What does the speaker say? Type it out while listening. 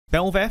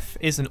Belveth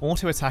is an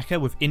auto-attacker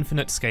with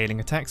infinite scaling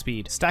attack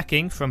speed,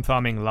 stacking from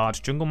farming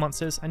large jungle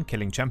monsters and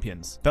killing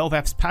champions.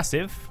 Belveth's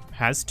passive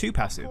has two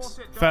passives.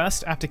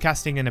 First, after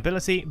casting an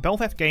ability,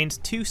 Bel'Veth gains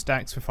 2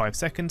 stacks for 5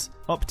 seconds,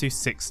 up to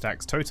 6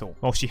 stacks total.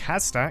 While she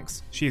has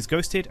stacks, she is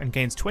ghosted and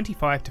gains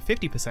 25 to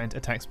 50%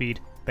 attack speed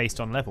based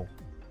on level.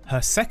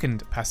 Her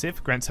second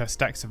passive grants her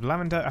stacks of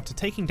lavender after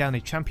taking down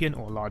a champion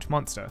or large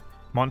monster.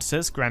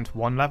 Monsters grant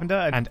 1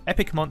 lavender, and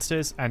epic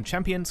monsters and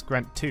champions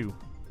grant 2.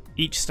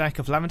 Each stack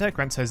of lavender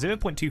grants her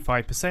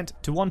 0.25%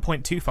 to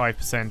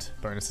 1.25%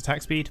 bonus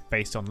attack speed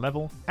based on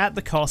level, at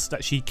the cost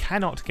that she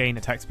cannot gain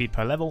attack speed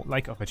per level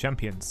like other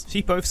champions.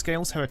 She both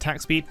scales her attack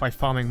speed by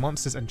farming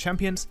monsters and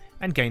champions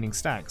and gaining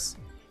stacks.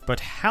 But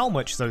how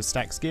much those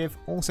stacks give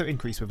also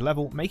increase with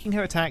level, making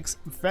her attacks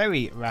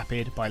very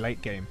rapid by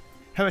late game.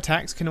 Her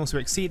attacks can also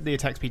exceed the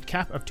attack speed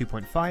cap of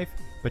 2.5,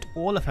 but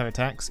all of her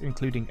attacks,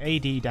 including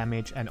AD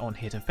damage and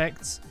on-hit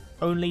effects,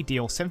 only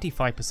deal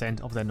 75%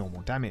 of their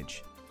normal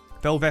damage.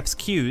 Belveth's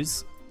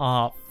Qs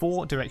are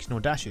 4 directional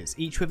dashes,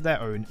 each with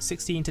their own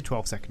 16 to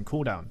 12 second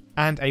cooldown,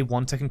 and a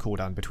 1 second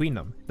cooldown between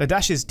them. The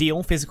dashes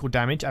deal physical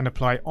damage and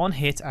apply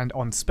on-hit and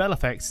on-spell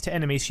effects to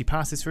enemies she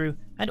passes through,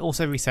 and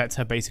also resets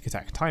her basic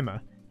attack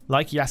timer.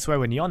 Like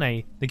Yasuo and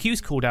Yone, the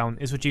Q's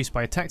cooldown is reduced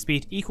by attack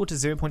speed equal to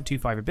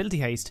 0.25 ability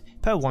haste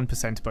per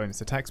 1% bonus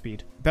attack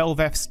speed.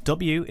 Belveth's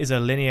W is a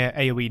linear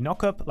AoE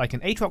knockup like an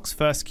Aatrox's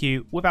first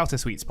Q without a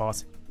sweet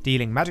spot,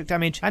 dealing magic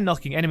damage and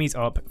knocking enemies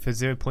up for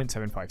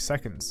 0.75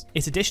 seconds.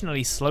 It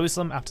additionally slows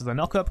them after the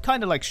knockup,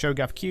 kinda like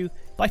Cho'Gath Q,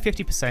 by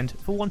 50%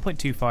 for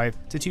 1.25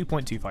 to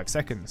 2.25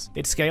 seconds.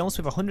 It scales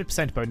with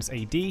 100% bonus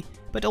AD,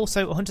 but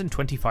also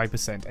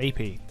 125%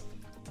 AP.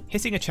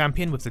 Hitting a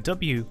champion with the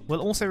W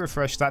will also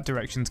refresh that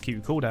direction's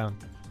Q cooldown.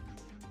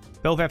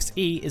 Belveth's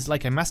E is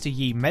like a Master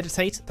Yi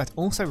Meditate that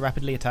also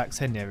rapidly attacks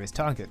her nearest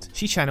target.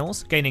 She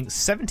channels, gaining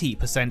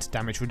 70%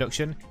 damage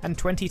reduction and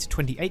 20 to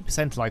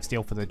 28%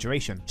 lifesteal for the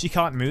duration. She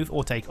can't move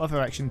or take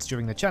other actions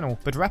during the channel,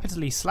 but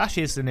rapidly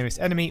slashes the nearest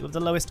enemy with the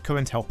lowest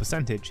current health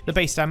percentage. The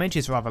base damage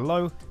is rather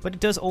low, but it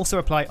does also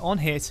apply on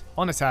hit,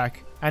 on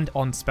attack, and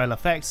on spell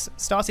effects,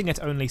 starting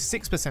at only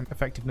 6%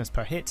 effectiveness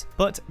per hit,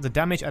 but the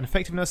damage and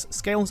effectiveness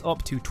scales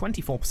up to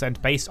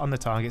 24% based on the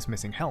target's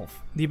missing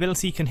health. The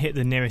ability can hit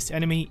the nearest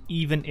enemy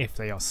even if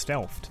they are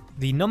stealthed.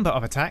 The number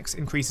of attacks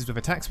increases with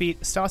attack speed,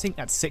 starting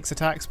at 6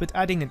 attacks but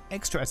adding an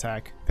extra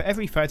attack for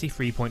every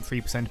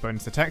 33.3%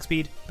 bonus attack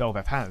speed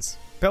Bel'Veth has.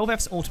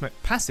 Belveth's ultimate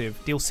passive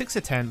deals 6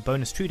 to 10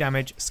 bonus true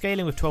damage,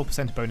 scaling with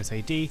 12% bonus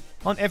AD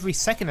on every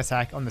second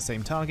attack on the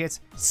same target,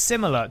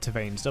 similar to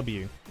Vayne's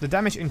W. The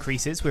damage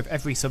increases with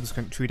every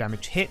subsequent true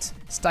damage hit,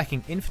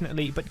 stacking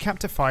infinitely but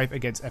capped to 5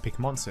 against epic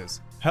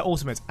monsters. Her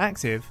ultimate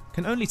active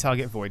can only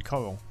target Void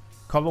Coral.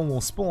 Coral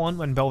will spawn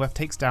when Bel'Veth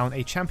takes down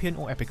a champion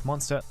or epic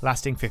monster,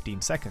 lasting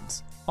 15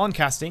 seconds. On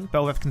casting,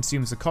 Bel'Veth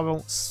consumes the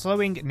coral,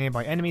 slowing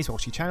nearby enemies while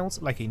she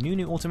channels like a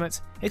eune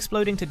ultimate,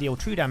 exploding to deal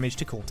true damage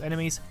to caught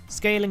enemies,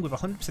 scaling with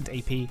 100%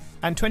 AP,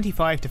 and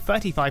 25 to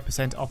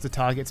 35% of the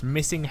target's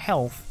missing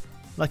health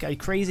like a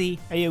crazy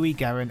AoE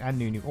Garen and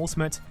eune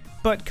ultimate,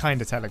 but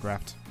kinda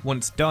telegraphed.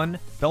 Once done,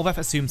 Bel'Veth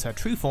assumes her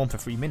true form for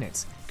 3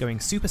 minutes, going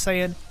Super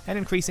Saiyan and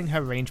increasing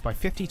her range by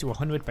 50 to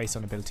 100 based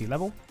on ability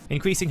level,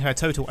 increasing her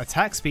total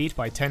attack speed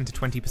by 10 to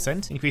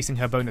 20%, increasing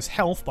her bonus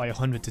health by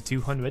 100 to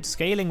 200,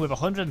 scaling with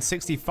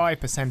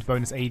 165%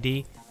 bonus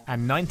AD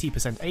and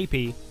 90%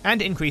 AP,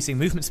 and increasing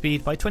movement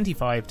speed by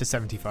 25 to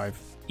 75.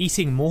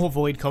 Eating more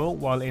Void Coral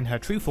while in her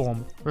true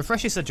form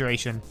refreshes the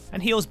duration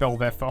and heals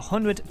Bel'Veth for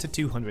 100 to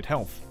 200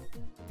 health.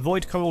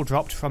 Void Coral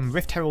dropped from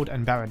Rift Herald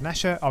and Baron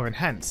Nashor are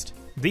enhanced.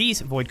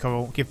 These Void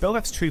Coral give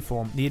Belveth's true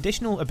form the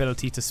additional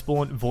ability to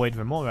spawn Void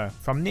Remora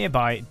from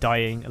nearby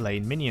dying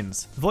lane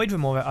minions. Void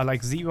Remora are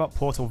like Xerot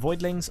Portal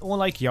Voidlings or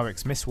like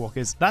Yorick's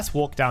Mistwalkers that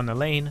walk down the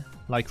lane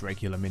like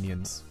regular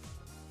minions.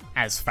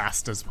 As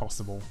fast as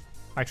possible.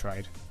 I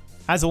tried.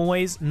 As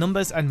always,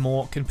 numbers and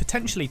more can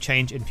potentially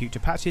change in future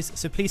patches,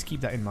 so please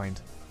keep that in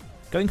mind.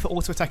 Going for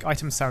auto attack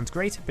items sounds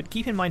great, but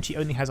keep in mind she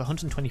only has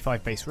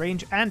 125 base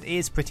range and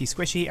is pretty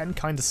squishy and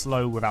kinda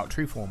slow without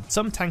true form.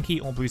 Some tanky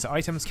or bruiser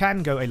items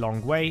can go a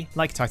long way,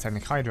 like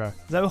Titanic Hydra,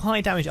 though high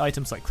damage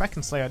items like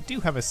Kraken Slayer do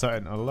have a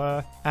certain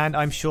allure, and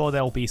I'm sure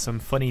there'll be some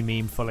funny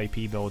meme full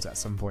AP builds at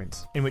some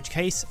point, in which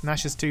case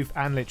Nashor's Tooth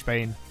and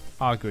Lichbane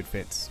are good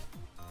fits.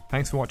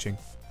 Thanks for watching.